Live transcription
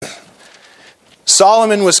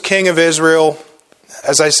Solomon was king of Israel.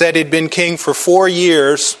 As I said, he'd been king for 4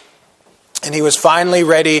 years, and he was finally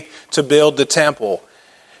ready to build the temple.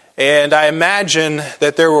 And I imagine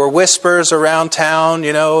that there were whispers around town,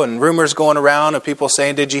 and rumors going around of people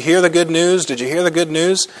saying, "Did you hear the good news? Did you hear the good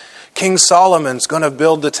news? King Solomon's going to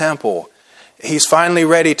build the temple. He's finally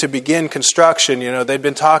ready to begin construction." They'd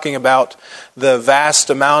been talking about the vast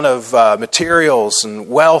amount of materials and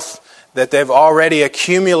wealth that they've already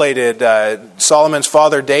accumulated. Solomon's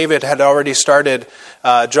father David had already started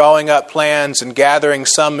drawing up plans and gathering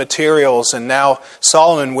some materials. And now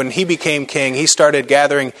Solomon, when he became king, he started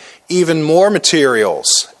gathering even more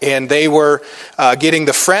materials. And they were getting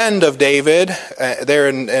the friend of David. There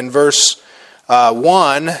in verse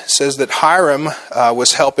 1 says that Hiram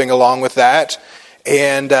was helping along with that.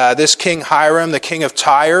 And this King Hiram, the king of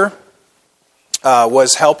Tyre,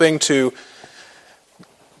 was helping to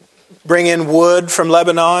bring in wood from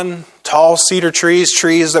Lebanon, tall cedar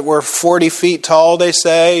trees that were 40 feet tall, they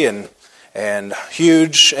say, and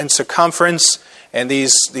huge in circumference. And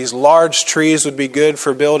these large trees would be good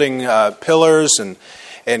for building pillars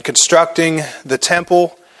and constructing the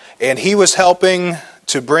temple. And he was helping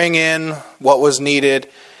to bring in what was needed.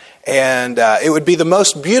 And it would be the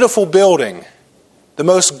most beautiful building, the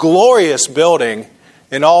most glorious building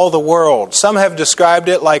in all the world. Some have described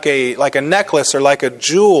it like a necklace or like a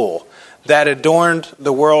jewel that adorned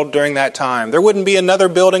the world during that time. There wouldn't be another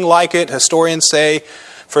building like it, historians say,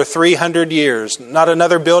 for 300 years. Not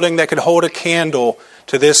another building that could hold a candle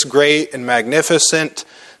to this great and magnificent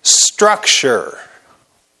structure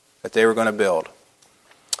that they were going to build.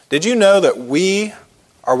 Did you know that we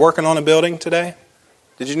are working on a building today?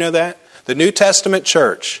 Did you know that? The New Testament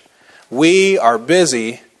church, we are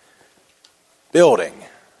busy building.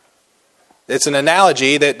 It's an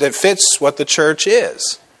analogy that fits what the church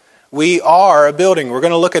is. We are a building. We're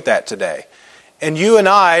going to look at that today. And you and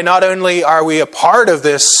I, not only are we a part of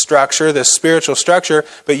this structure, this spiritual structure,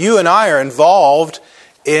 but you and I are involved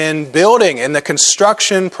in building, in the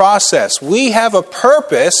construction process. We have a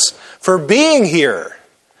purpose for being here.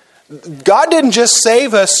 God didn't just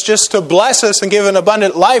save us just to bless us and give an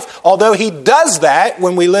abundant life, although He does that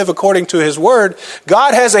when we live according to His Word.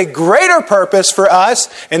 God has a greater purpose for us,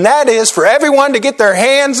 and that is for everyone to get their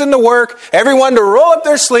hands into work, everyone to roll up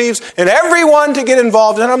their sleeves, and everyone to get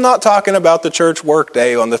involved. And I'm not talking about the church work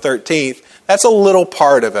day on the 13th. That's a little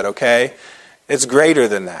part of it, okay? It's greater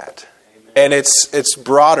than that. And it's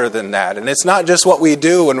broader than that. And it's not just what we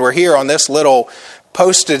do when we're here on this little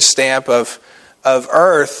postage stamp of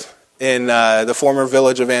earth in the former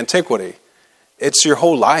village of Antiquity. It's your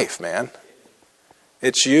whole life, man.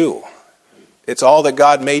 It's you. It's all that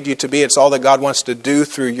God made you to be. It's all that God wants to do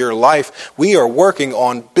through your life. We are working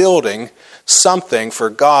on building something for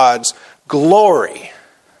God's glory.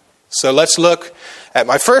 So let's look at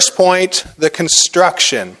my first point, the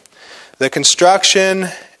construction. The construction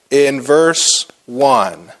in verse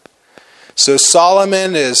 1. So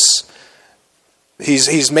Solomon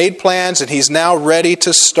He's made plans and he's now ready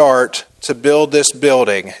to start to build this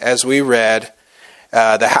building. As we read,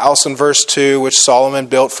 the house in verse 2, which Solomon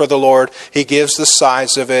built for the Lord, he gives the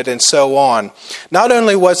size of it and so on. Not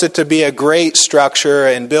only was it to be a great structure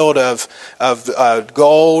and built of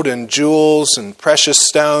gold and jewels and precious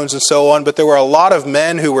stones and so on, but there were a lot of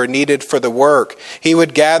men who were needed for the work. He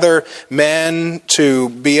would gather men to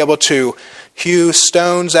be able to hew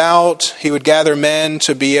stones out. He would gather men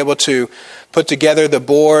to be able to put together the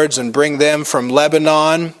boards and bring them from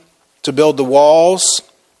Lebanon to build the walls.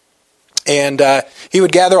 And he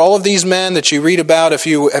would gather all of these men that you read about if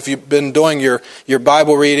you've been doing your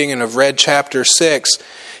Bible reading and have read chapter 6.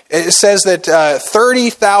 It says that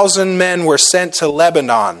 30,000 men were sent to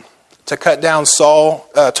Lebanon to cut down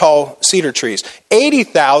tall cedar trees.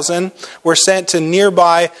 80,000 were sent to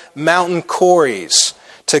nearby mountain quarries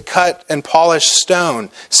to cut and polish stone.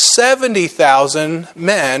 70,000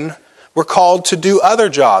 men were called to do other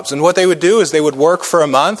jobs. And what they would do is they would work for a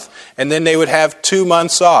month and then they would have 2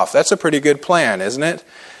 months off. That's a pretty good plan, isn't it?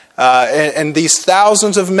 And these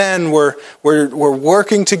thousands of men were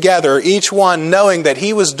working together, each one knowing that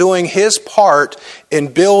he was doing his part in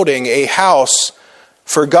building a house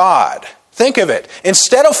for God. Think of it.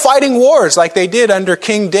 Instead of fighting wars like they did under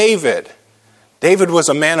King David, David was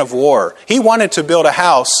a man of war. He wanted to build a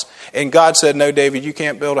house, and God said, "No, David, you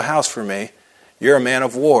can't build a house for me. You're a man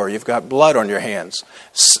of war. You've got blood on your hands."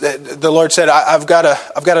 The Lord said, I've got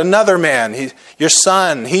another man, your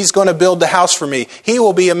son. He's going to build the house for me. He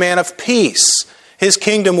will be a man of peace. His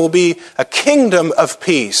kingdom will be a kingdom of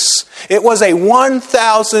peace. It was a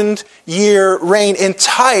 1,000-year reign in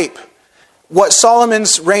type. what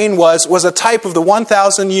Solomon's reign was a type of the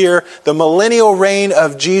 1,000-year, the millennial reign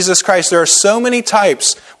of Jesus Christ. There are so many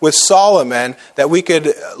types with Solomon that we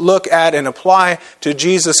could look at and apply to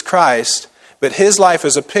Jesus Christ. But his life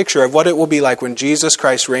is a picture of what it will be like when Jesus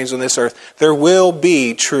Christ reigns on this earth. There will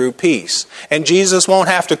be true peace. And Jesus won't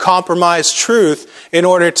have to compromise truth in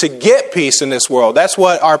order to get peace in this world. That's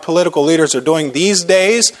what our political leaders are doing these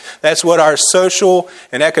days. That's what our social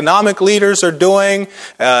and economic leaders are doing.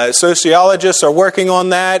 Sociologists are working on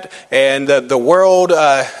that. And the world,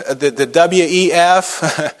 the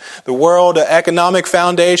WEF, the World Economic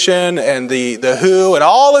Foundation, and the WHO, and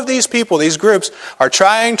all of these people, these groups, are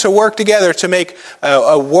trying to work together to make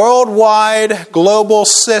a worldwide global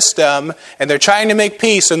system, and they're trying to make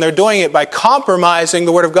peace, and they're doing it by compromising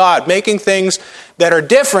the Word of God, making things that are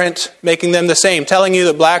different, making them the same, telling you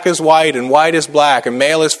that black is white and white is black and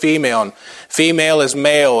male is female and female is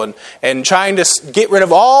male, and trying to get rid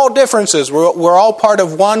of all differences. We're all part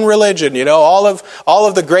of one religion. You know, all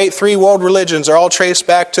of the great three world religions are all traced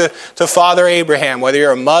back to Father Abraham. Whether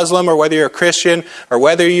you're a Muslim or whether you're a Christian or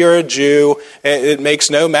whether you're a Jew, it makes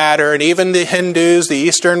no matter. And even the Hindus, the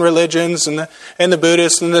Eastern religions, and the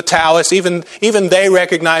Buddhists and the Taoists, even they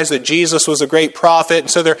recognize that Jesus was a great prophet.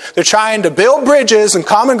 And so they're trying to build bridges and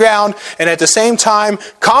common ground, and at the same time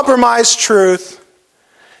compromise truth.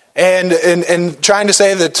 And trying to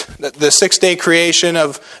say that the 6-day creation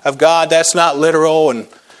of God, that's not literal,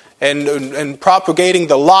 and propagating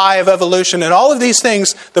the lie of evolution, and all of these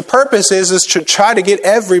things, the purpose is to try to get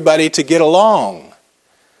everybody to get along.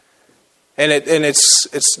 And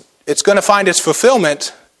it's going to find its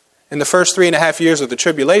fulfillment in the first 3.5 years of the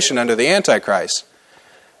tribulation under the Antichrist.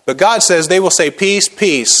 But God says they will say peace,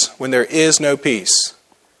 peace, when there is no peace.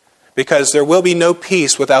 Because there will be no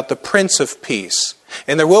peace without the Prince of Peace.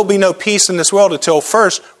 And there will be no peace in this world until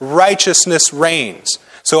first righteousness reigns.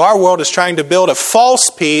 So our world is trying to build a false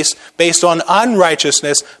peace based on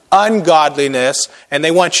unrighteousness, ungodliness, and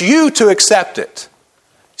they want you to accept it.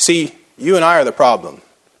 See, you and I are the problem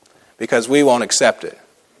because we won't accept it.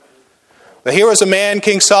 But here was a man,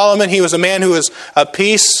 King Solomon. He was a man who was a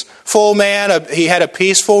peaceful man. He had a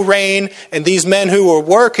peaceful reign. And these men who were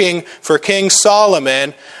working for King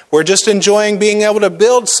Solomon were just enjoying being able to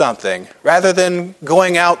build something rather than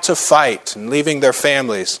going out to fight and leaving their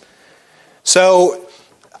families. So,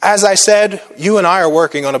 as I said, you and I are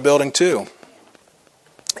working on a building too.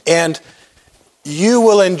 And you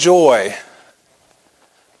will enjoy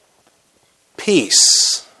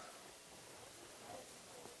peace.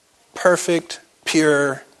 Perfect,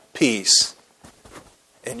 pure peace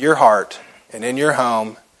in your heart and in your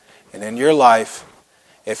home and in your life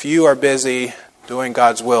if you are busy doing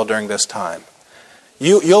God's will during this time.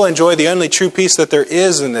 You'll enjoy the only true peace that there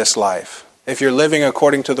is in this life if you're living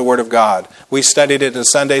according to the Word of God. We studied it in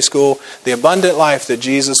Sunday school, the abundant life that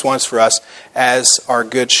Jesus wants for us as our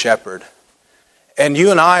good shepherd. And you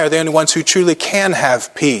and I are the only ones who truly can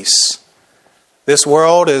have peace. This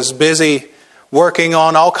world is busy working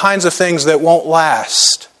on all kinds of things that won't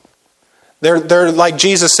last. They're like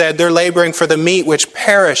Jesus said, they're laboring for the meat which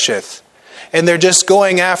perisheth. And they're just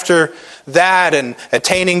going after that and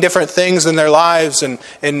attaining different things in their lives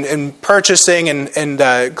and purchasing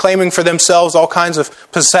and claiming for themselves all kinds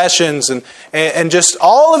of possessions and just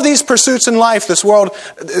all of these pursuits in life, this world,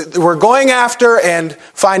 we're going after and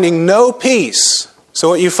finding no peace. So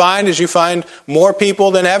what you find is you find more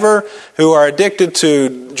people than ever who are addicted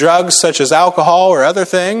to drugs such as alcohol or other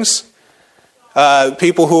things.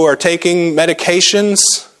 People who are taking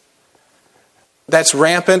medications. That's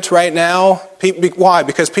rampant right now. Why?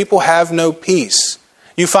 Because people have no peace.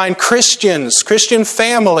 You find Christians, Christian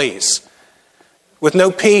families with no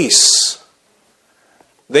peace.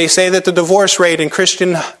 They say that the divorce rate in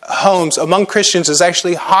Christian homes among Christians is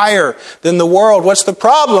actually higher than the world. What's the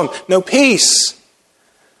problem? No peace.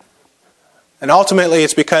 And ultimately,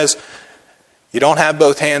 it's because you don't have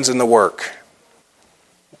both hands in the work.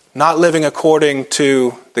 Not living according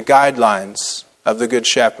to the guidelines of the Good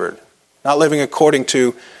Shepherd. Not living according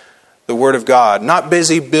to the Word of God. Not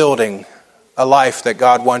busy building a life that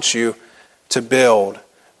God wants you to build.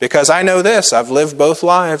 Because I know this, I've lived both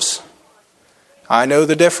lives. I know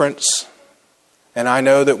the difference. And I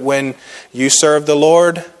know that when you serve the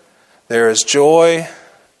Lord, there is joy,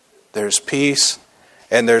 there's peace,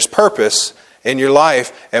 and there's purpose in your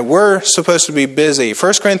life, and we're supposed to be busy.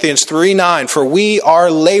 1 Corinthians 3:9, for we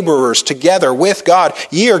are laborers together with God.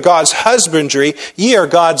 Ye are God's husbandry, ye are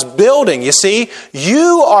God's building. You see,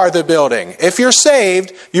 you are the building. If you're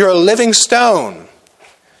saved, you're a living stone.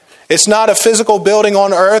 It's not a physical building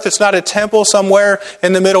on earth. It's not a temple somewhere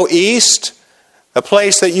in the Middle East. a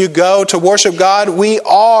place that you go to worship God. We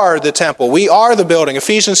are the temple. We are the building.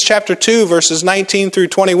 Ephesians chapter 2, verses 19 through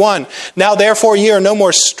 21. Now therefore ye are no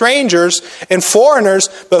more strangers and foreigners,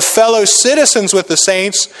 but fellow citizens with the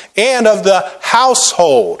saints and of the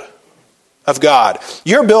household of God.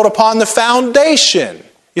 You're built upon the foundation.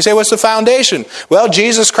 You say, what's the foundation? Well,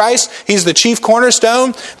 Jesus Christ, He's the chief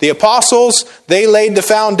cornerstone. The apostles, they laid the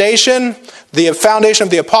foundation of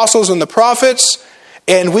the apostles and the prophets.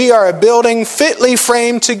 And we are a building fitly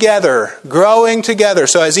framed together, growing together.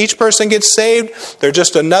 So as each person gets saved, they're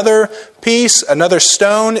just another piece, another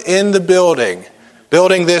stone in the building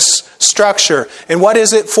this structure. And what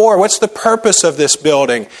is it for? What's the purpose of this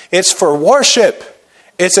building? It's for worship.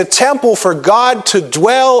 It's a temple for God to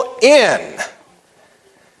dwell in.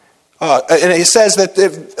 And it says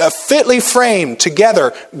that fitly framed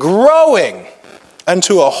together, growing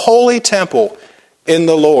unto a holy temple in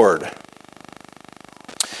the Lord.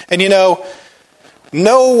 And you know,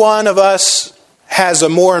 no one of us has a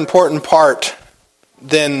more important part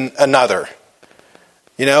than another.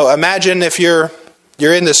 You know, imagine if you're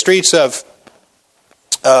in the streets of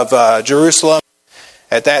Jerusalem.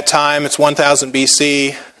 At that time, it's 1000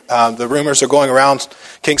 BC. The rumors are going around.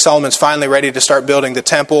 King Solomon's finally ready to start building the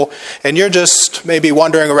temple. And you're just maybe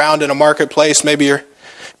wandering around in a marketplace. Maybe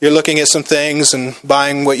you're looking at some things and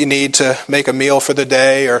buying what you need to make a meal for the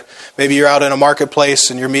day. Or maybe you're out in a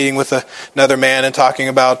marketplace and you're meeting with another man and talking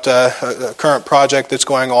about a current project that's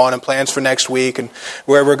going on and plans for next week and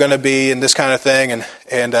where we're going to be and this kind of thing.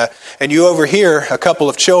 And you overhear a couple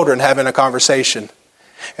of children having a conversation.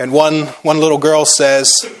 And one little girl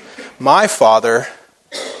says, "My father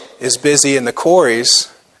is busy in the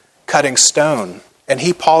quarries cutting stone. And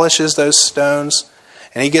he polishes those stones.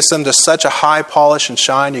 And he gets them to such a high polish and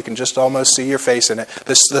shine, you can just almost see your face in it.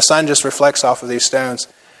 The sun just reflects off of these stones.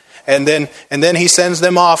 And then he sends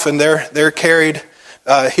them off, and they're carried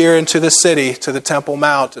here into the city, to the Temple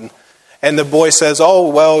Mount. And the boy says, "Oh,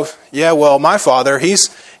 well, my father, he's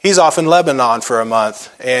off in Lebanon for a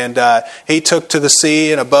month. And he took to the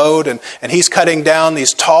sea in a boat, and he's cutting down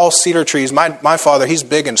these tall cedar trees. My father, he's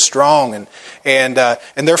big and strong. And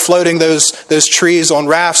they're floating those trees on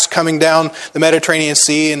rafts coming down the Mediterranean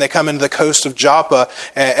Sea, and they come into the coast of Joppa.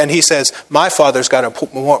 And he says, my father's got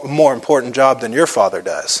a more important job than your father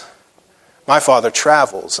does. My father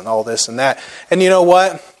travels and all this and that." And you know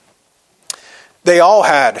what? They all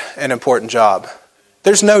had an important job.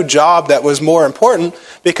 There's no job that was more important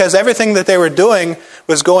because everything that they were doing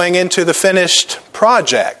was going into the finished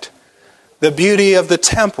project, the beauty of the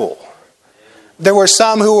temple. There were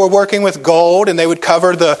some who were working with gold and they would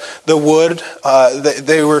cover the wood.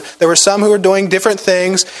 There were some who were doing different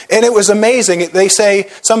things, and it was amazing. They say,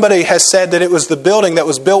 somebody has said that it was the building that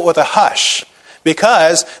was built with a hush,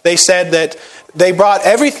 because they said that they brought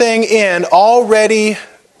everything in already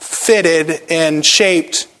fitted and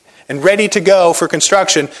shaped and ready to go for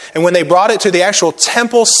construction. And when they brought it to the actual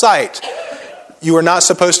temple site, you were not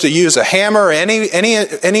supposed to use a hammer or any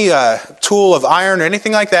tool of iron or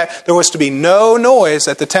anything like that. There was to be no noise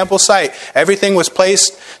at the temple site. Everything was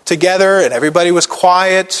placed together and everybody was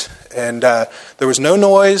quiet, and there was no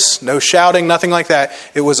noise, no shouting, nothing like that.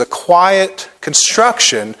 It was a quiet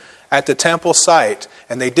construction at the temple site,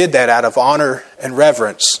 and they did that out of honor and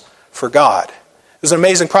reverence for God. It was an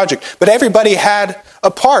amazing project. But everybody had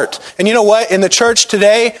a part. And you know what? In the church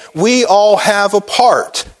today, we all have a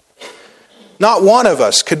part. Not one of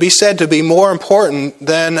us could be said to be more important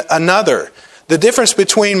than another. The difference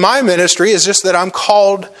between my ministry is just that I'm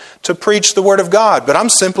called to preach the Word of God, but I'm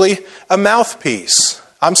simply a mouthpiece.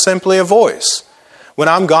 I'm simply a voice. When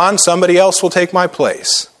I'm gone, somebody else will take my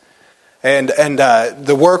place. And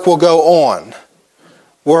the work will go on.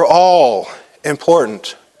 We're all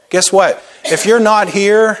important. Guess what? If you're not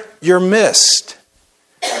here, you're missed.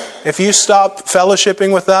 If you stop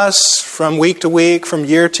fellowshipping with us from week to week, from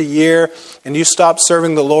year to year, and you stop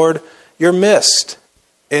serving the Lord, you're missed.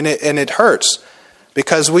 And it hurts,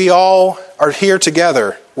 because we all are here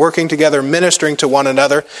together, working together, ministering to one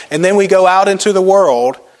another, and then we go out into the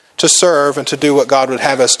world to serve and to do what God would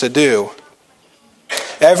have us to do.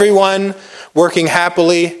 Everyone working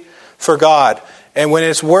happily for God. And when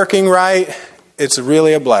it's working right, it's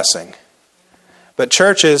really a blessing. But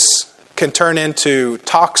churches can turn into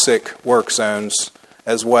toxic work zones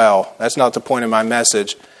as well. That's not the point of my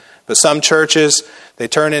message. But some churches, they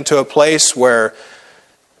turn into a place where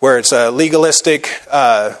it's a legalistic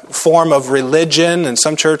form of religion. And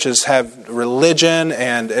some churches have religion,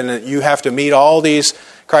 and you have to meet all these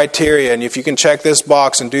criteria. And if you can check this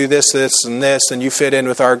box and do this, this, and this, and you fit in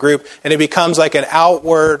with our group. And it becomes like an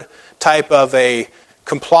outward type of a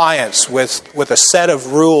compliance with a set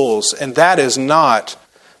of rules, and that is not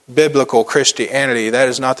biblical Christianity. That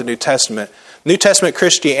is not the New Testament. New Testament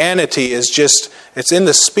Christianity is it's in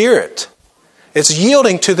the Spirit. It's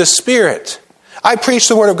yielding to the Spirit. I preach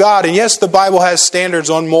the Word of God, and yes, the Bible has standards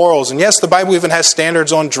on morals, and yes, the Bible even has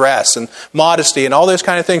standards on dress and modesty and all those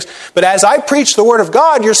kind of things. But as I preach the Word of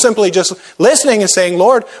God, you're simply just listening and saying,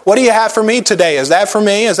 Lord, what do you have for me today? Is that for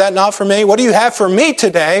me? Is that not for me? What do you have for me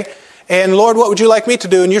today? And Lord, what would you like me to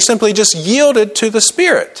do? And you're simply just yielded to the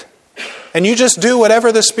Spirit. And you just do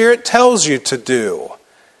whatever the Spirit tells you to do.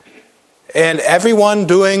 And everyone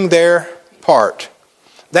doing their part.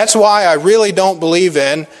 That's why I really don't believe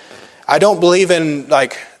in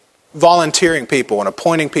like volunteering people and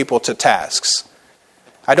appointing people to tasks.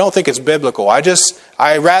 I don't think it's biblical.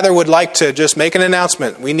 I rather would like to just make an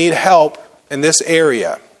announcement. We need help in this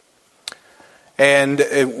area. And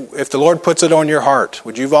if the Lord puts it on your heart,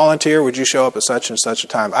 would you volunteer? Would you show up at such and such a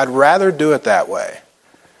time? I'd rather do it that way.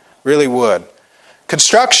 Really would.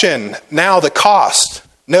 Construction, now the cost.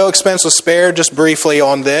 No expense was spared, just briefly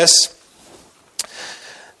on this.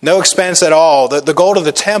 No expense at all. The goal of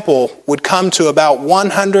the temple would come to about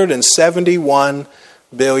 $171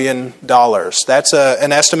 billion. That's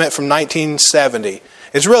an estimate from 1970.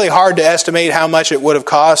 It's really hard to estimate how much it would have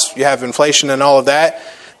cost. You have inflation and all of that.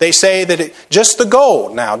 They say that just the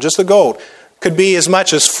gold could be as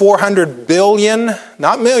much as 400 billion,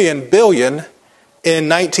 not million, billion in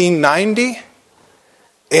 1990.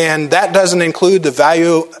 And that doesn't include the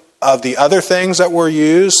value of the other things that were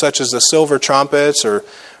used, such as the silver trumpets or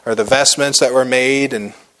the vestments that were made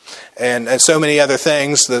and so many other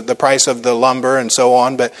things, the price of the lumber and so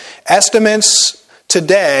on. But estimates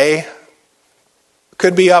today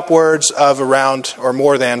could be upwards of around or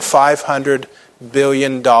more than $500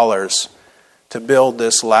 billion to build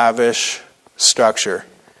this lavish structure.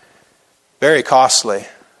 Very costly.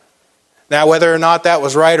 Now, whether or not that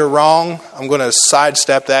was right or wrong, I'm going to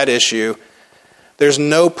sidestep that issue. There's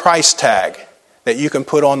no price tag that you can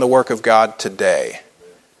put on the work of God today.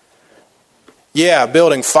 Yeah,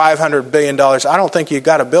 building $500 billion. I don't think you've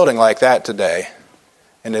got a building like that today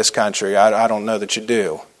in this country. I don't know that you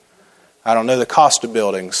do. I don't know the cost of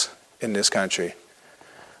buildings in this country.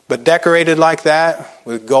 But decorated like that,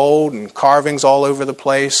 with gold and carvings all over the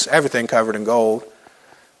place, everything covered in gold.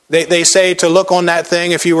 They say to look on that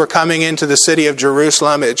thing, if you were coming into the city of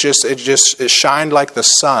Jerusalem, it shined like the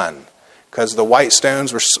sun, because the white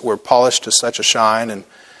stones were polished to such a shine and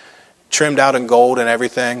trimmed out in gold and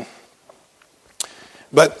everything.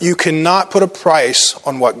 But you cannot put a price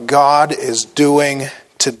on what God is doing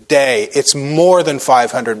today. It's more than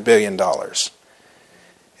 $500 billion.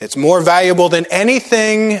 It's more valuable than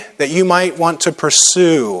anything that you might want to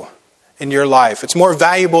pursue in your life. It's more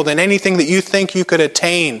valuable than anything that you think you could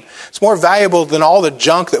attain. It's more valuable than all the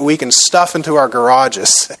junk that we can stuff into our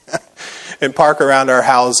garages and park around our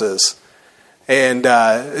houses. And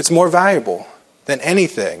it's more valuable than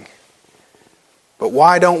anything. But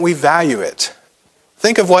why don't we value it?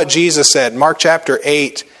 Think of what Jesus said, Mark chapter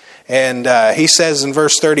 8, and he says in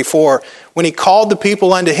verse 34, when he called the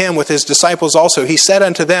people unto him with his disciples also, he said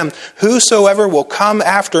unto them, whosoever will come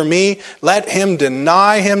after me, let him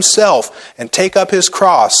deny himself and take up his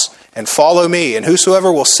cross and follow me. And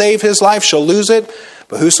whosoever will save his life shall lose it,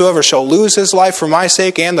 but whosoever shall lose his life for my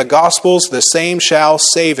sake and the gospel's, the same shall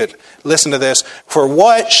save it. Listen to this. For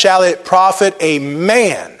what shall it profit a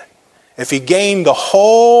man if he gain the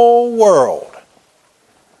whole world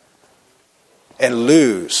and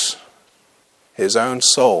lose his own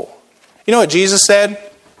soul? You know what Jesus said?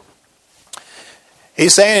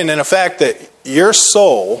 He's saying, in effect, that your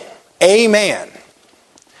soul,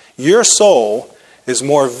 your soul is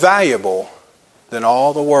more valuable than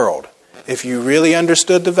all the world, if you really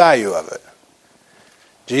understood the value of it.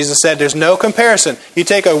 Jesus said there's no comparison. You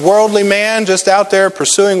take a worldly man just out there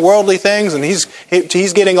pursuing worldly things, and he's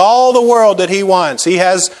getting all the world that he wants. He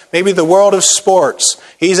has maybe the world of sports.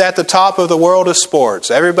 He's at the top of the world of sports.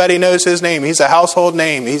 Everybody knows his name. He's a household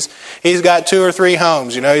name. He's got 2 or 3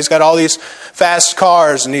 homes. You know, he's got all these fast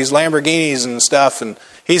cars and these Lamborghinis and stuff, and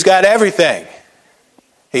he's got everything,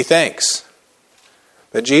 he thinks.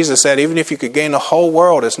 But Jesus said, even if you could gain the whole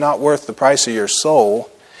world, it's not worth the price of your soul.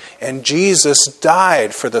 And Jesus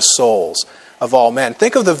died for the souls of all men.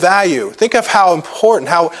 Think of the value. Think of how important,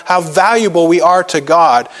 how valuable we are to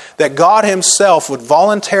God, that God himself would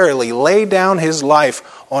voluntarily lay down his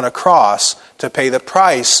life on a cross to pay the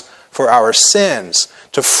price for our sins,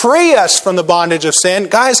 to free us from the bondage of sin.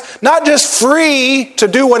 Guys, not just free to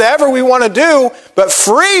do whatever we want to do, but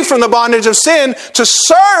free from the bondage of sin to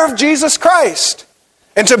serve Jesus Christ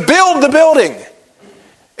and to build the building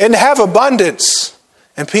and have abundance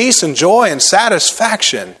and peace and joy and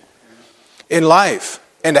satisfaction in life,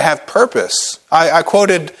 and to have purpose. I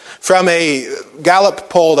quoted from a Gallup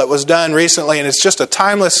poll that was done recently, and it's just a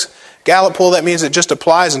timeless Gallup poll. That means it just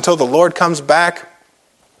applies until the Lord comes back.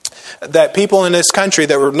 That people in this country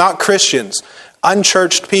that were not Christians,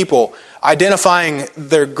 unchurched people, identifying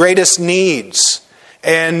their greatest needs.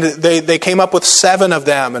 And they came up with 7 of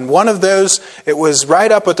them. And one of those, it was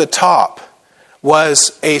right up at the top,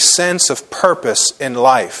 was a sense of purpose in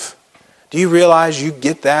life. Do you realize you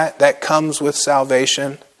get that? That comes with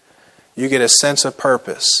salvation. You get a sense of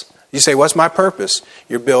purpose. You say, what's my purpose?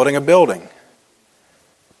 You're building a building.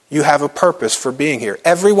 You have a purpose for being here.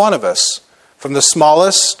 Every one of us, from the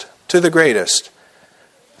smallest to the greatest,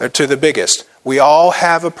 or to the biggest, we all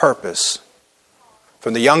have a purpose.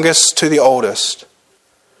 From the youngest to the oldest.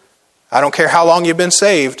 I don't care how long you've been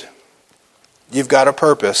saved, you've got a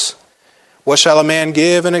purpose. What shall a man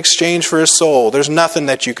give in exchange for his soul? There's nothing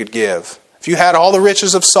that you could give. If you had all the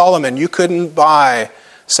riches of Solomon, you couldn't buy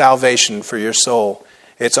salvation for your soul.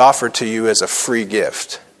 It's offered to you as a free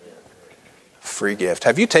gift. Free gift.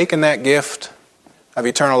 Have you taken that gift of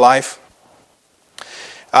eternal life?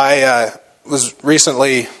 I was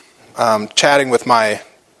recently chatting with my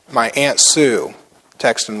Aunt Sue,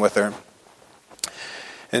 texting with her.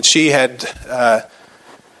 And she had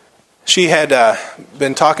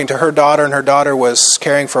been talking to her daughter, and her daughter was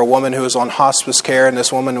caring for a woman who was on hospice care, and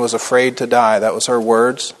this woman was afraid to die. That was her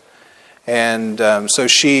words. And so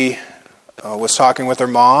she was talking with her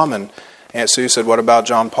mom, and Aunt Sue said, what about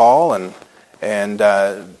John Paul? And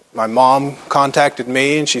my mom contacted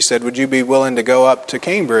me, and she said, would you be willing to go up to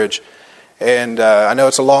Cambridge? And I know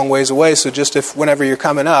it's a long ways away, so just whenever you're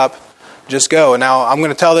coming up, just go. And now I'm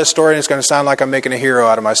going to tell this story, and it's going to sound like I'm making a hero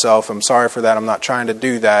out of myself. I'm sorry for that. I'm not trying to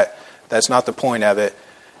do that. That's not the point of it.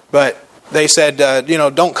 But they said,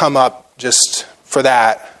 don't come up just for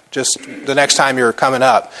that. Just the next time you're coming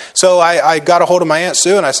up. So I got a hold of my Aunt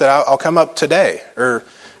Sue, and I said, I'll come up today. Or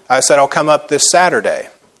I said, I'll come up this Saturday.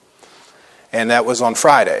 And that was on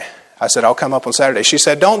Friday. I said, I'll come up on Saturday. She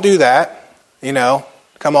said, don't do that.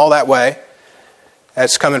 Come all that way.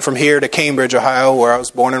 That's coming from here to Cambridge, Ohio, where I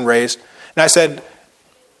was born and raised. And I said,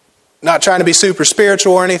 not trying to be super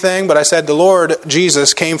spiritual or anything, but I said, the Lord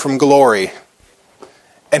Jesus came from glory.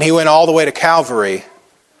 And he went all the way to Calvary,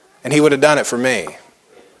 and he would have done it for me.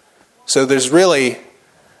 So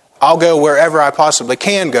I'll go wherever I possibly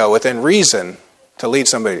can go within reason to lead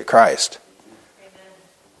somebody to Christ. Amen.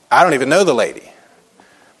 I don't even know the lady.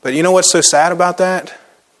 But you know what's so sad about that?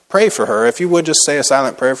 Pray for her. If you would just say a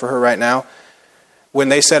silent prayer for her right now. When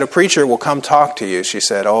they said a preacher will come talk to you, she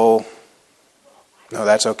said, oh, no,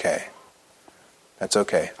 that's okay. That's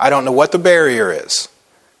okay. I don't know what the barrier is.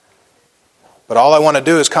 But all I want to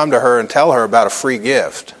do is come to her and tell her about a free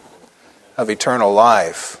gift of eternal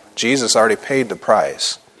life. Jesus already paid the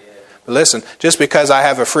price. But listen, just because I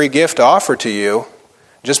have a free gift to offer to you,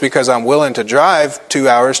 just because I'm willing to drive 2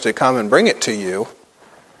 hours to come and bring it to you,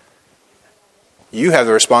 you have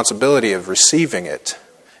the responsibility of receiving it.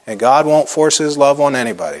 And God won't force his love on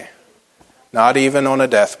anybody. Not even on a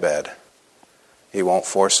deathbed. He won't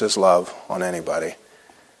force his love on anybody.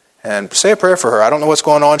 And say a prayer for her. I don't know what's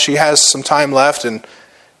going on. She has some time left. And,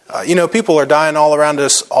 people are dying all around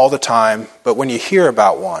us all the time. But when you hear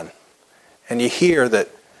about one, and you hear that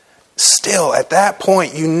still at that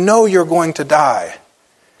point, you're going to die.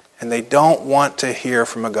 And they don't want to hear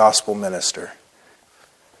from a gospel minister.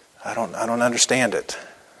 I don't understand it.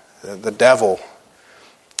 The devil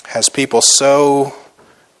has people so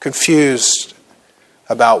confused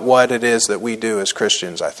about what it is that we do as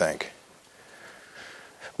Christians, I think.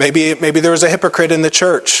 Maybe there was a hypocrite in the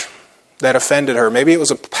church that offended her. Maybe it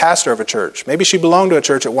was a pastor of a church. Maybe she belonged to a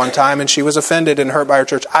church at one time and she was offended and hurt by her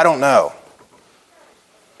church. I don't know.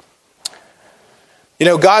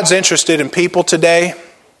 God's interested in people today.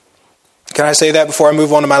 Can I say that before I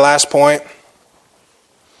move on to my last point?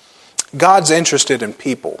 God's interested in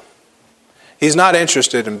people. He's not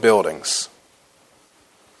interested in buildings.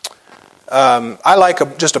 I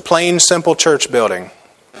like just a plain, simple church building.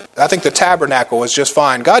 I think the tabernacle was just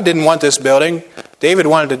fine. God didn't want this building. David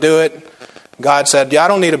wanted to do it. God said, I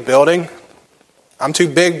don't need a building. I'm too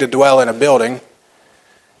big to dwell in a building.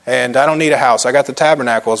 And I don't need a house. I got the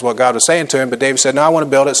tabernacle is what God was saying to him. But David said, no, I want to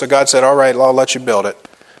build it. So God said, all right, I'll let you build it.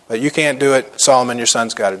 But you can't do it. Solomon, your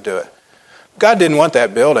son's got to do it. God didn't want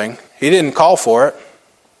that building. He didn't call for it.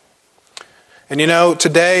 And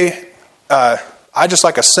today, I just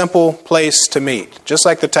like a simple place to meet. Just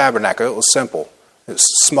like the tabernacle. It was simple. It was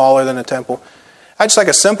smaller than a temple. I just like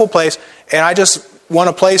a simple place. And I just want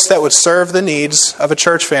a place that would serve the needs of a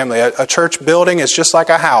church family. A church building is just like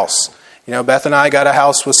a house. Beth and I got a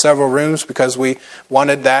house with several rooms because we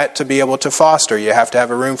wanted that to be able to foster. You have to have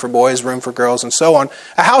a room for boys, room for girls, and so on.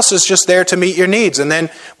 A house is just there to meet your needs. And then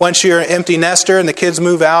once you're an empty nester and the kids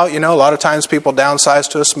move out, a lot of times people downsize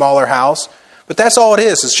to a smaller house. But that's all it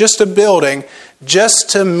is. It's just a building just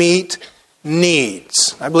to meet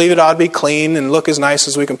needs. I believe it ought to be clean and look as nice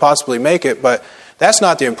as we can possibly make it, but that's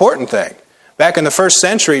not the important thing. Back in the first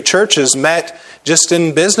century, churches met just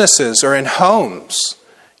in businesses or in homes.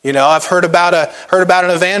 I've heard about an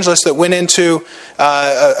evangelist that went into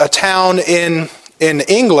a town in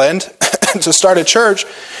England to start a church,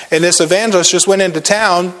 and this evangelist just went into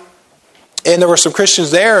town, and there were some Christians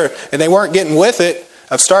there, and they weren't getting with it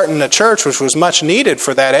of starting a church, which was much needed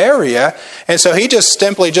for that area. And so he just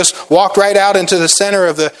simply walked right out into the center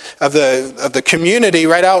of the community,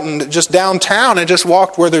 right out and just downtown, and just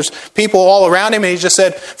walked where there's people all around him. And he just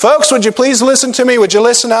said, "Folks, would you please listen to me? Would you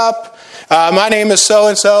listen up? My name is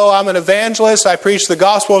so-and-so. I'm an evangelist. I preach the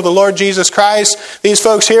gospel of the Lord Jesus Christ. These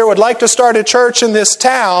folks here would like to start a church in this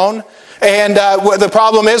town. And the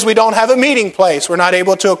problem is we don't have a meeting place. We're not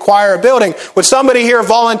able to acquire a building. Would somebody here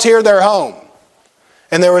volunteer their home?"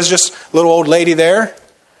 And there was just a little old lady there.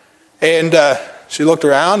 And she looked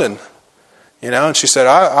around and she said,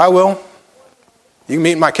 I will. You can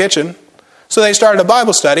meet in my kitchen. So they started a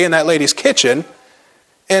Bible study in that lady's kitchen.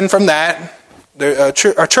 And from that,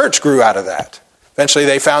 our church grew out of that. Eventually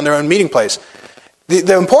they found their own meeting place.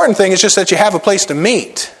 The important thing is just that you have a place to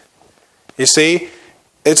meet. You see,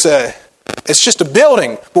 it's just a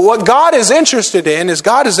building. But what God is interested in is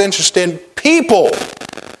God is interested in people.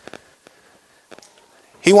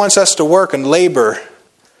 He wants us to work and labor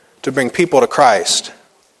to bring people to Christ,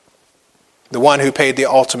 the one who paid the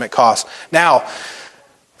ultimate cost. Now,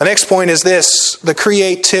 the next point is this, the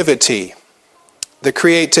creativity. The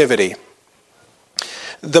creativity.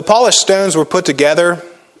 The polished stones were put together.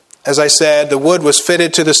 As I said, the wood was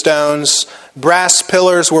fitted to the stones. Brass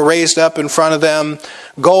pillars were raised up in front of them.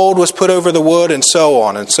 Gold was put over the wood, and so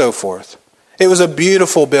on and so forth. It was a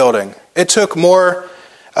beautiful building. It took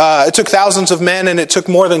thousands of men, and it took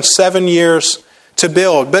more than 7 years to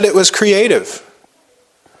build. But it was creative.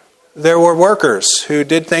 There were workers who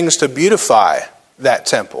did things to beautify that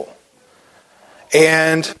temple.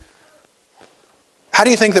 And how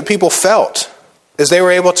do you think that people felt as they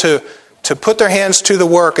were able to put their hands to the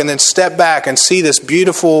work and then step back and see this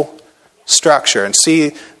beautiful structure and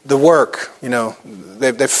see the work?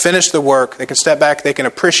 They've finished the work. They can step back. They can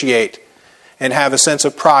appreciate and have a sense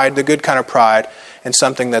of pride, the good kind of pride, in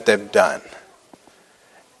something that they've done.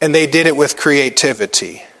 And they did it with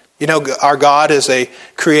creativity. Our God is a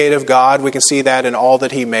creative God. We can see that in all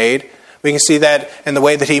that He made. We can see that in the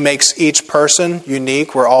way that He makes each person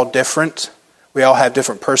unique. We're all different. We all have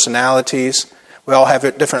different personalities. We all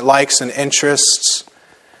have different likes and interests.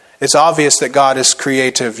 It's obvious that God is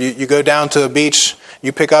creative. You go down to the beach,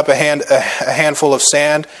 you pick up a handful of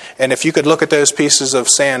sand, and if you could look at those pieces of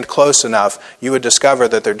sand close enough, you would discover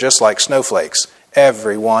that they're just like snowflakes.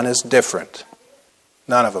 Every one is different.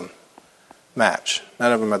 None of them match.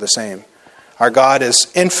 None of them are the same. Our God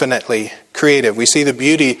is infinitely creative. We see the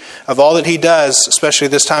beauty of all that He does, especially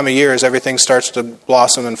this time of year as everything starts to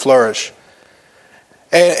blossom and flourish.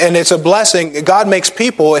 And it's a blessing. God makes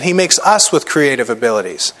people, and He makes us with creative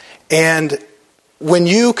abilities. And when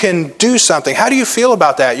you can do something, how do you feel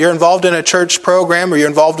about that? You're involved in a church program, or you're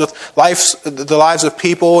involved with the lives of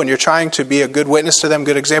people, and you're trying to be a good witness to them,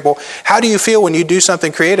 good example. How do you feel when you do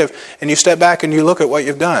something creative and you step back and you look at what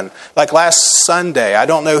you've done? Like last Sunday, I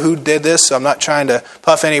don't know who did this, so I'm not trying to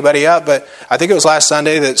puff anybody up, but I think it was last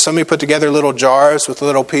Sunday that somebody put together little jars with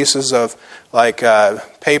little pieces of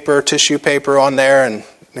tissue paper on there, and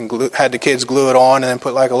had the kids glue it on, and then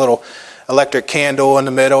put like a little electric candle in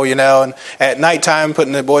the middle, and at nighttime,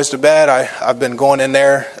 putting the boys to bed, I've been going in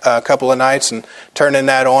there a couple of nights and turning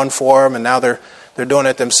that on for them, and now they're doing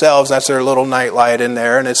it themselves. That's their little night light in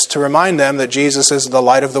there, and it's to remind them that Jesus is the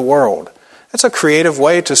light of the world. That's a creative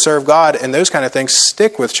way to serve God, and those kind of things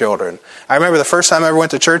stick with children. I remember the first time I ever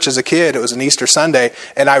went to church as a kid, it was an Easter Sunday,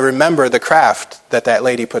 and I remember the craft that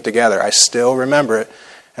lady put together. I still remember it,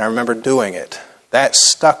 and I remember doing it. That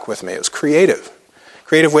stuck with me. It was creative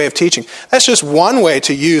way of teaching. That's just one way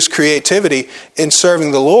to use creativity in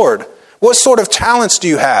serving the Lord. What sort of talents do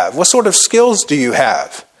you have? What sort of skills do you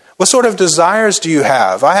have? What sort of desires do you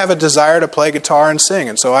have? I have a desire to play guitar and sing,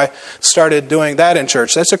 and so I started doing that in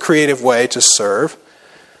church. That's a creative way to serve.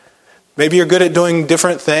 Maybe you're good at doing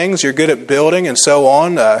different things. You're good at building and so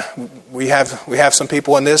on. We have some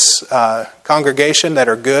people in this congregation that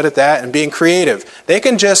are good at that and being creative. You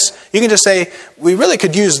can just say, we really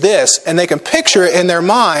could use this, and they can picture it in their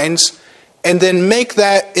minds, and then make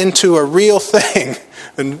that into a real thing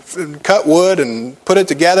and cut wood and put it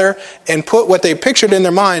together and put what they pictured in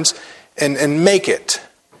their minds and make it.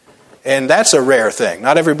 And that's a rare thing.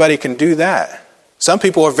 Not everybody can do that. Some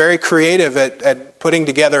people are very creative at putting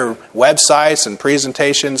together websites and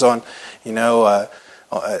presentations on,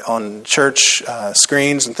 on church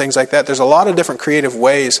screens and things like that. There's a lot of different creative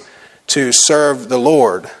ways to serve the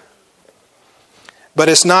Lord. But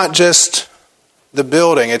it's not just the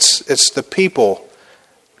building, it's the people,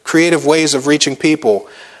 creative ways of reaching people.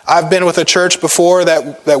 I've been with a church before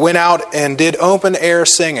that went out and did open air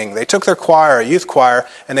singing. They took their choir, a youth choir,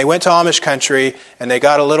 and they went to Amish country, and they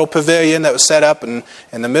got a little pavilion that was set up in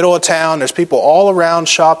the middle of town. There's people all around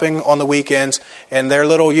shopping on the weekends, and their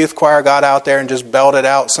little youth choir got out there and just belted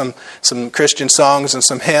out some Christian songs and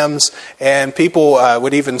some hymns, and people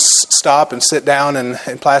would even stop and sit down in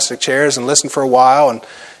plastic chairs and listen for a while, and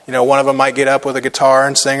one of them might get up with a guitar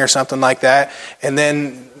and sing or something like that, and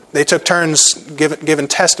then they took turns giving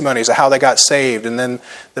testimonies of how they got saved. And then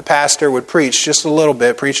the pastor would preach just a little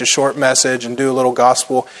bit, preach a short message and do a little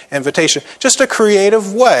gospel invitation. Just a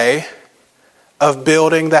creative way of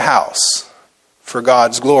building the house for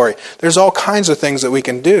God's glory. There's all kinds of things that we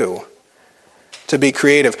can do to be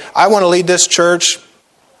creative. I want to lead this church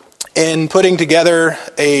in putting together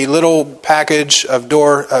a little package of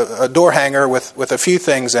a door hanger with a few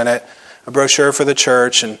things in it, a brochure for the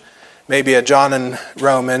church, and maybe a John and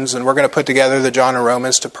Romans, and we're going to put together the John and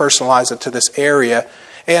Romans to personalize it to this area.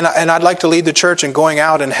 And I'd like to lead the church in going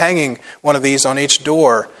out and hanging one of these on each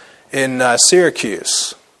door in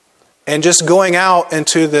Syracuse. And just going out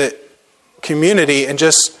into the community and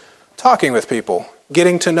just talking with people,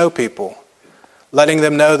 getting to know people, letting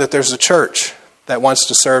them know that there's a church that wants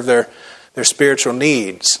to serve their spiritual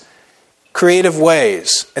needs. Creative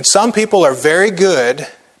ways. And some people are very good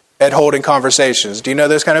at holding conversations. Do you know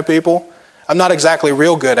those kind of people? I'm not exactly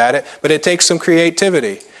real good at it, but it takes some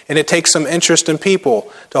creativity and it takes some interest in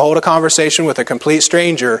people to hold a conversation with a complete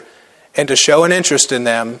stranger and to show an interest in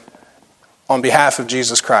them on behalf of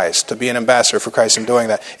Jesus Christ, to be an ambassador for Christ in doing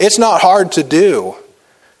that. It's not hard to do.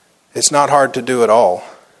 It's not hard to do at all.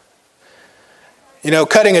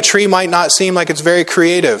 Cutting a tree might not seem like it's very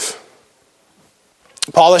creative.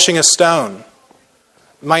 Polishing a stone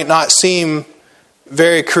might not seem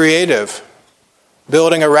very creative.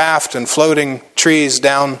 Building a raft and floating trees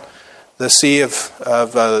down the sea of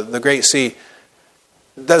the Great Sea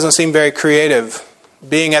doesn't seem very creative.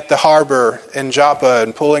 Being at the harbor in Joppa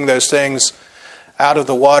and pulling those things out of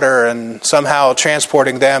the water and somehow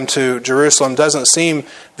transporting them to Jerusalem doesn't seem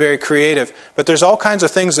very creative. But there's all kinds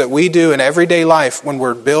of things that we do in everyday life when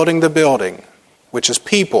we're building the building, which is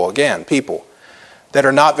people, that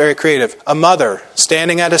are not very creative. A mother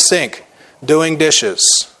standing at a sink doing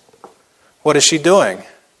dishes. What is she doing?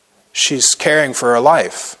 She's caring for a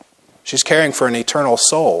life. She's caring for an eternal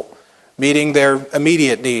soul, meeting their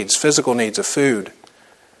immediate needs, physical needs of food.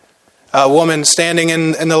 A woman standing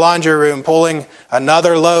in the laundry room pulling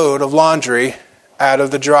another load of laundry out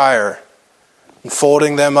of the dryer and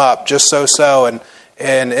folding them up just so.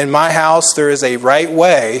 And in my house, there is a right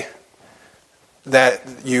way that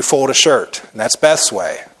you fold a shirt, and that's Beth's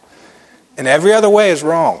way. And every other way is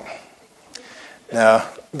wrong. No,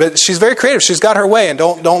 but she's very creative. She's got her way, and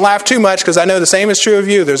don't laugh too much because I know the same is true of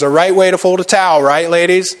you. There's a right way to fold a towel, right,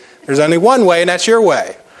 ladies? There's only one way, and that's your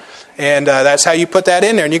way. And that's how you put that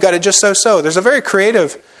in there, and you got it just so. There's a very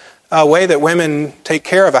creative way that women take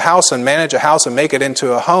care of a house and manage a house and make it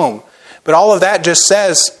into a home. But all of that just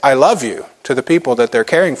says, I love you to the people that they're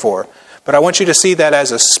caring for. But I want you to see that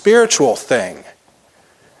as a spiritual thing.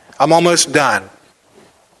 I'm almost done.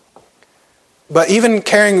 But even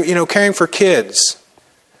caring for kids,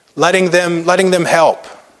 letting them help.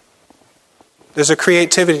 There's a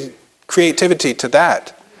creativity to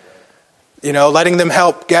that. Letting them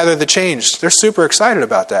help gather the change. They're super excited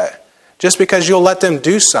about that. Just because you'll let them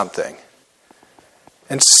do something.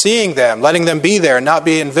 And seeing them, letting them be there and not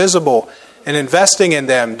be invisible, and investing in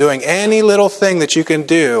them, doing any little thing that you can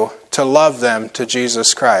do to love them to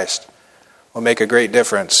Jesus Christ will make a great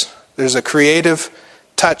difference. There's a creative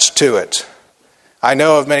touch to it. I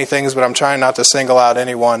know of many things, but I'm trying not to single out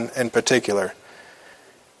anyone in particular.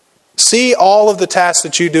 See all of the tasks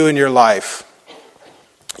that you do in your life.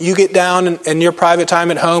 You get down in your private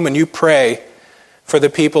time at home and you pray for the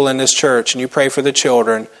people in this church and you pray for the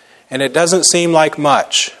children, and it doesn't seem like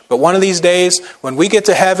much. But one of these days, when we get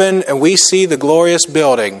to heaven and we see the glorious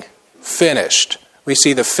building finished, we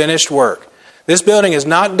see the finished work. This building is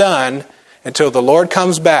not done until the Lord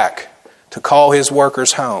comes back to call his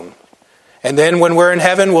workers home. And then when we're in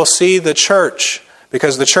heaven, we'll see the church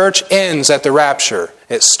Because the church ends at the rapture.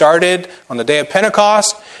 It started on the day of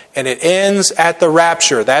Pentecost, and it ends at the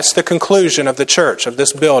rapture. That's the conclusion of the church, of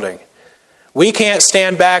this building. We can't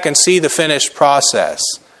stand back and see the finished process.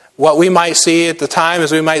 What we might see at the time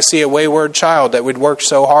is we might see a wayward child that we'd worked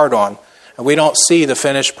so hard on, and we don't see the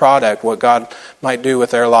finished product, what God might do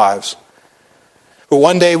with their lives. But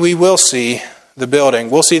one day we will see the building.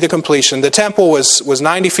 We'll see the completion. The temple was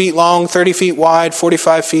 90 feet long, 30 feet wide,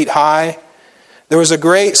 45 feet high. There was a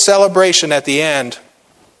great celebration at the end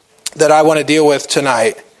that I want to deal with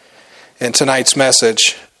tonight in tonight's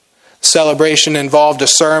message. Celebration involved a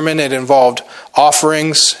sermon. It involved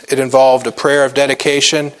offerings. It involved a prayer of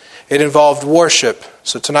dedication. It involved worship.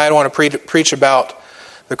 So tonight I want to preach about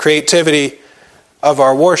the creativity of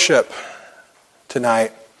our worship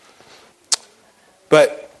tonight.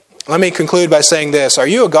 But let me conclude by saying this. Are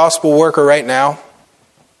you a gospel worker right now?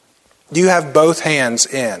 Do you have both hands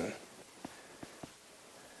in?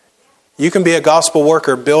 You can be a gospel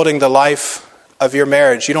worker building the life of your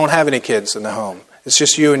marriage. You don't have any kids in the home. It's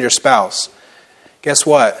just you and your spouse. Guess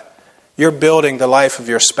what? You're building the life of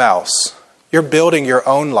your spouse. You're building your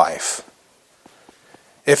own life.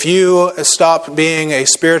 If you stop being a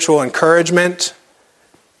spiritual encouragement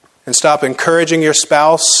and stop encouraging your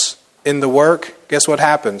spouse in the work, guess what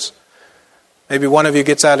happens? Maybe one of you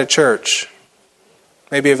gets out of church.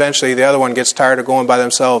 Maybe eventually the other one gets tired of going by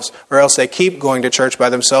themselves, or else they keep going to church by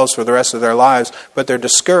themselves for the rest of their lives, but they're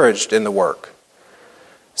discouraged in the work.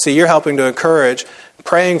 See, you're helping to encourage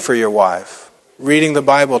praying for your wife, reading the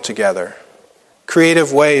Bible together,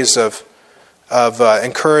 creative ways of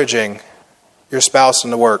encouraging your spouse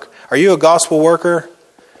in the work. Are you a gospel worker?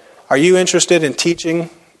 Are you interested in teaching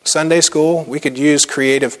Sunday school? We could use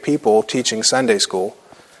creative people teaching Sunday school,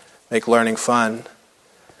 make learning fun.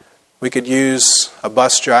 We could use a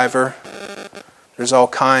bus driver. There's all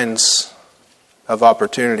kinds of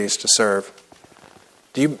opportunities to serve.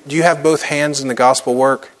 Do you have both hands in the gospel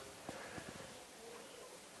work?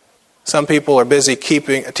 Some people are busy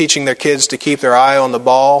teaching their kids to keep their eye on the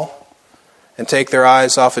ball and take their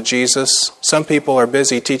eyes off of Jesus. Some people are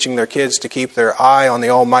busy teaching their kids to keep their eye on the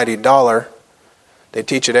almighty dollar. They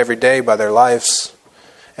teach it every day by their lives.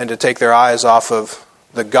 And to take their eyes off of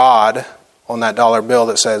the God on that dollar bill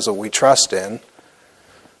that says that we trust in.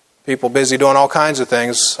 People busy doing all kinds of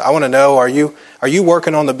things. I want to know, are you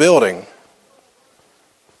working on the building?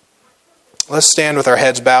 Let's stand with our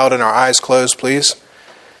heads bowed and our eyes closed, please.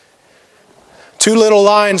 Two little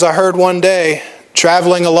lines I heard one day,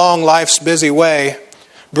 traveling along life's busy way,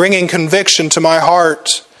 bringing conviction to my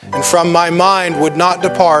heart, and from my mind would not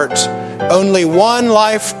depart. Only one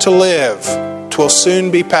life to live, 'twill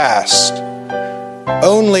soon be past.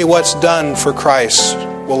 Only what's done for Christ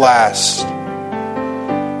will last.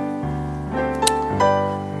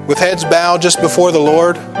 With heads bowed just before the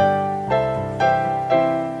Lord,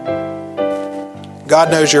 God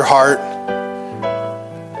knows your heart.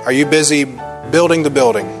 Are you busy building the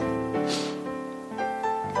building?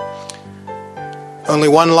 Only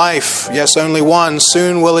one life, yes, only one.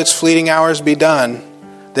 Soon will its fleeting hours be done.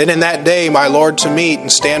 Then in that day my Lord to meet and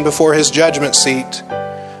stand before His judgment seat.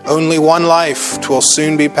 Only one life, 'twill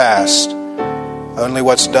soon be past. Only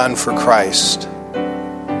what's done for Christ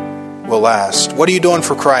will last. What are you doing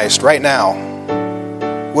for Christ right now?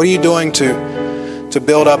 What are you doing to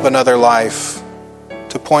build up another life,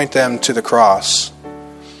 to point them to the cross?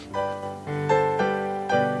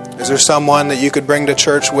 Is there someone that you could bring to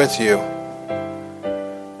church with you?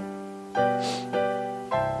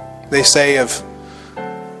 They say of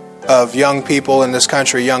young people in this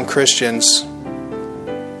country, young Christians,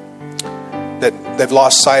 that they've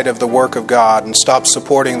lost sight of the work of God and stopped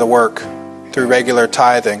supporting the work through regular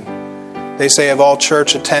tithing. They say of all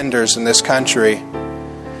church attenders in this country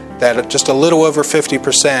that just a little over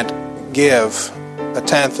 50% give a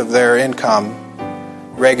tenth of their income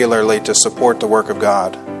regularly to support the work of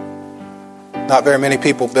God. Not very many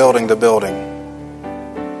people building the building.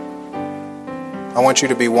 I want you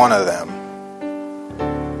to be one of them.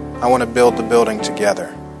 I want to build the building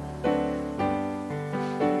together.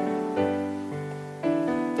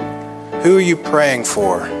 Who are you praying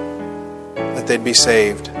for that they'd be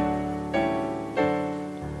saved?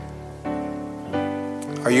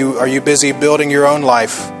 Are you busy building your own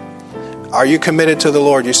life? Are you committed to the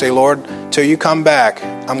Lord? You say, Lord, till you come back,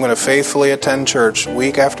 I'm going to faithfully attend church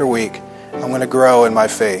week after week. I'm going to grow in my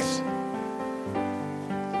faith.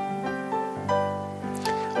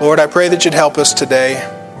 Lord, I pray that you'd help us today.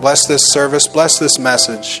 Bless this service. Bless this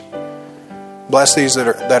message. Bless these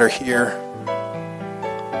that are here.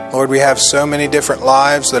 Lord, we have so many different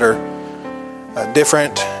lives that are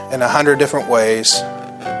different in 100 different ways.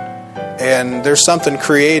 And there's something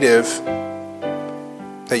creative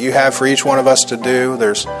that you have for each one of us to do.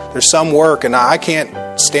 There's some work, and I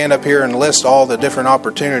can't stand up here and list all the different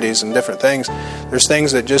opportunities and different things. There's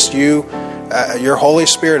things that just your Holy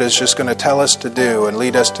Spirit is just going to tell us to do and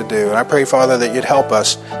lead us to do. And I pray, Father, that you'd help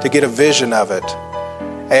us to get a vision of it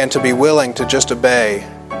and to be willing to just obey,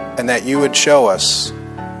 and that you would show us.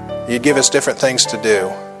 You'd give us different things to do,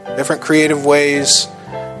 different creative ways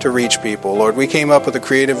to reach people. Lord, we came up with a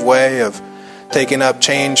creative way of taking up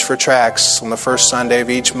change for tracts on the first Sunday of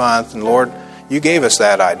each month. And Lord, you gave us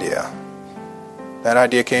that idea. That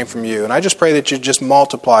idea came from you. And I just pray that you just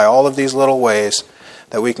multiply all of these little ways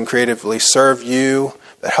that we can creatively serve you,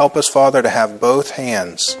 but help us, Father, to have both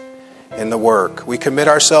hands in the work. We commit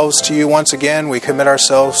ourselves to you once again. We commit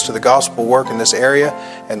ourselves to the gospel work in this area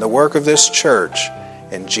and the work of this church.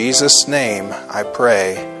 In Jesus' name I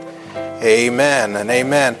pray. Amen and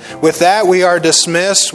amen. With that, we are dismissed.